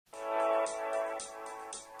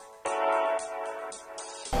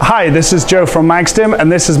Hi, this is Joe from Magstim,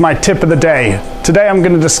 and this is my tip of the day. Today I'm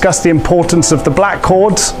going to discuss the importance of the black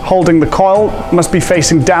cords holding the coil must be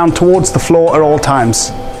facing down towards the floor at all times.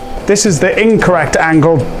 This is the incorrect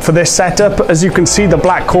angle for this setup. As you can see, the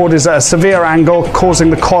black cord is at a severe angle, causing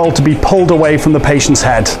the coil to be pulled away from the patient's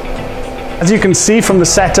head. As you can see from the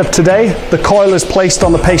setup today, the coil is placed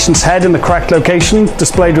on the patient's head in the correct location,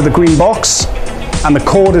 displayed with a green box, and the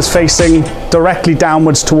cord is facing directly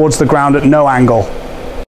downwards towards the ground at no angle.